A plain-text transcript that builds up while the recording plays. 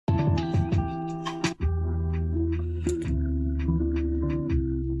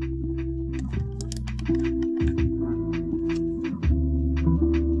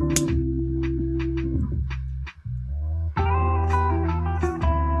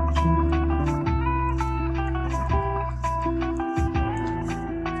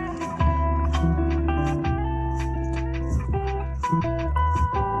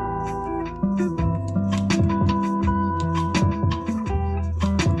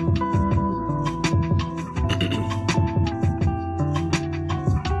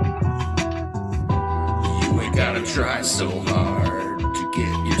try so hard to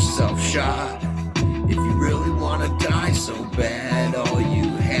get yourself shot. If you really wanna die so bad, all you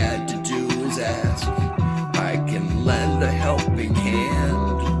had to do is ask. I can lend a helping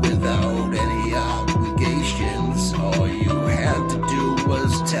hand without any obligations. All you had to do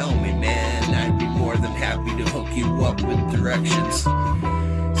was tell me, man. I'd be more than happy to hook you up with directions,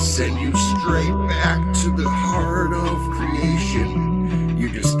 send you straight back to the heart of creation. You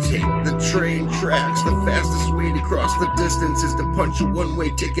just take the train tracks. The fastest way to cross the distance is to punch a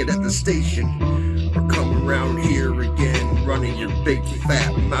one-way ticket at the station, or come around here again running your big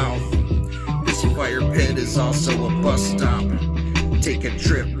fat mouth. This fire pit is also a bus stop. Take a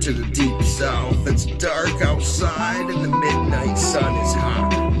trip to the deep south. It's dark outside and the midnight sun is hot.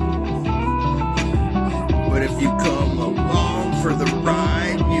 But if you come along for the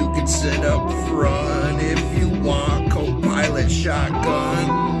ride, you can sit up front if you want. Co-pilot shotgun,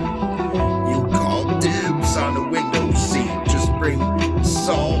 you call dibs on the window seat. Just bring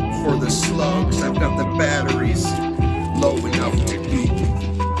salt for the slugs. I've got the batteries low enough to eat.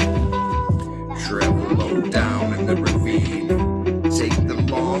 Travel low down in the ravine. Take the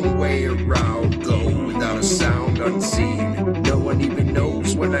long way around. Go without a sound unseen. No one even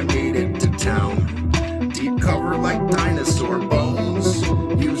knows when I made it to town. Deep cover like dinosaur bones,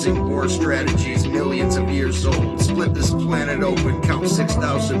 using war strategies millions of years old. Split this planet open, count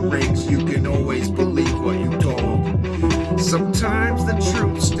 6,000 rings. You can always believe what you told. Sometimes the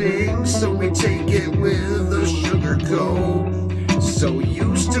truth stings, so we take it with a sugar coat. So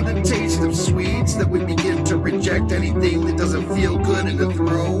used to the taste of sweets that we begin to reject anything that doesn't feel good in the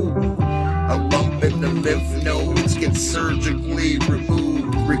throat. A lump in the lymph nodes gets surgically removed.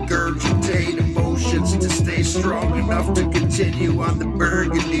 Regurgitate emotions to stay strong enough to continue on the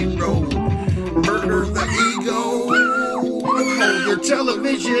burgundy road. Murder the ego. Hold your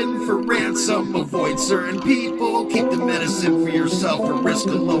television for ransom. Avoid certain people. Keep the medicine for yourself or risk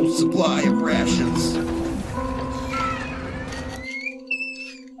a low supply of rations.